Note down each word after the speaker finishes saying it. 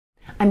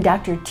I'm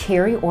Dr.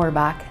 Terri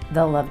Orbuch,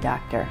 the Love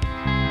Doctor.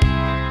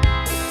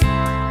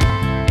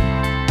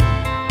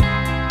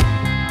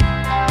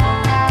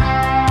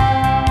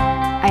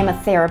 I'm a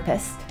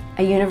therapist,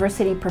 a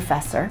university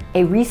professor,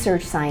 a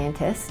research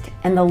scientist,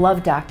 and the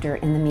love doctor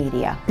in the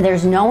media.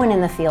 There's no one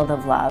in the field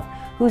of love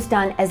who's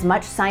done as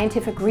much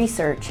scientific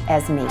research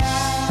as me.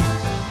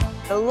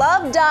 The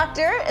Love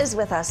Doctor is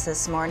with us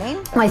this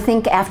morning. I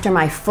think after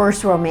my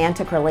first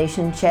romantic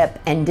relationship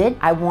ended,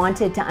 I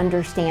wanted to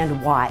understand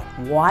why.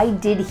 Why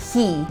did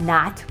he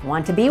not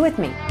want to be with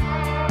me?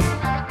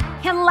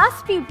 Can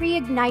lust be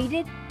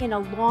reignited in a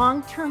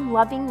long-term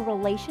loving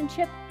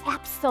relationship?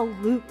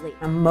 Absolutely.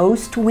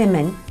 Most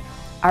women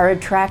are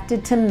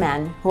attracted to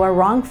men who are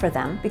wrong for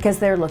them because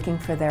they're looking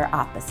for their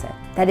opposite.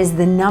 That is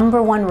the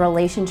 #1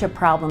 relationship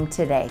problem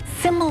today.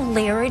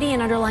 Similarity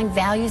in underlying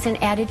values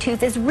and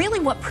attitudes is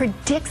really what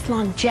predicts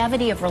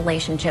longevity of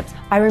relationships.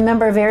 I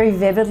remember very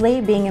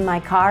vividly being in my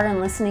car and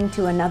listening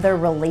to another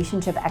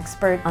relationship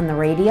expert on the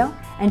radio,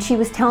 and she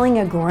was telling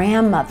a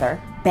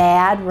grandmother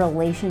bad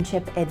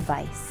relationship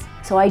advice.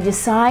 So I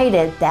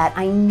decided that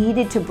I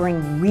needed to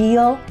bring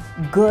real,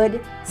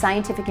 good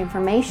scientific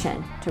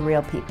information to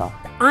real people.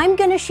 I'm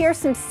going to share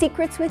some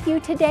secrets with you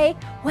today,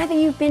 whether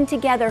you've been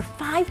together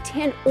 5,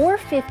 10, or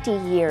 50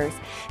 years,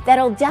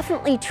 that'll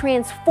definitely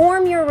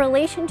transform your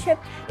relationship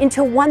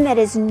into one that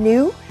is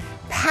new,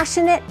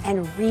 passionate,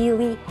 and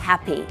really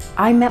happy.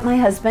 I met my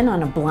husband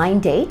on a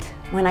blind date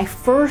when I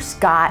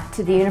first got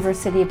to the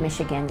University of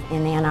Michigan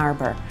in Ann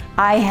Arbor.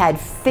 I had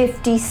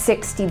 50,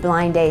 60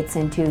 blind dates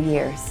in 2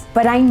 years,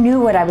 but I knew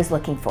what I was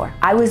looking for.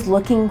 I was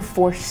looking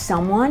for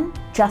someone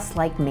just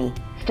like me.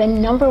 The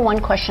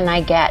 #1 question I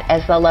get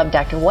as the love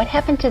doctor, what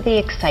happened to the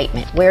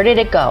excitement? Where did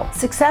it go?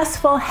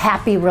 Successful,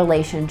 happy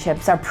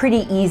relationships are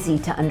pretty easy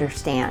to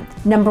understand.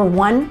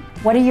 #1,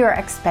 what are your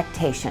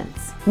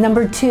expectations?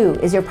 #2,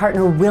 is your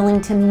partner willing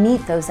to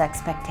meet those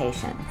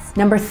expectations?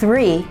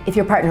 #3, if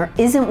your partner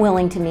isn't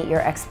willing to meet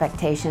your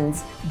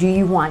expectations, do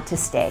you want to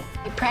stay?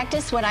 I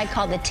practice what I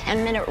call the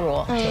 10-minute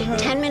rule.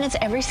 10 minutes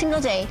every single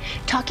day,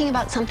 talking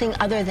about something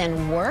other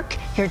than work,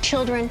 your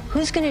children,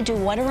 who's going to do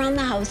what around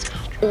the house,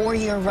 or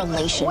your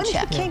relationship.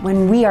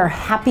 When we are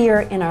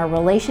happier in our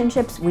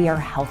relationships, we are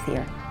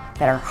healthier.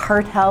 That our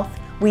heart health,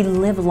 we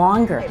live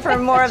longer. For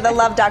more of the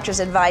Love Doctor's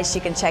advice,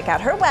 you can check out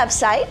her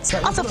website.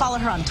 Also follow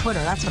her on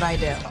Twitter, that's what I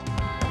do.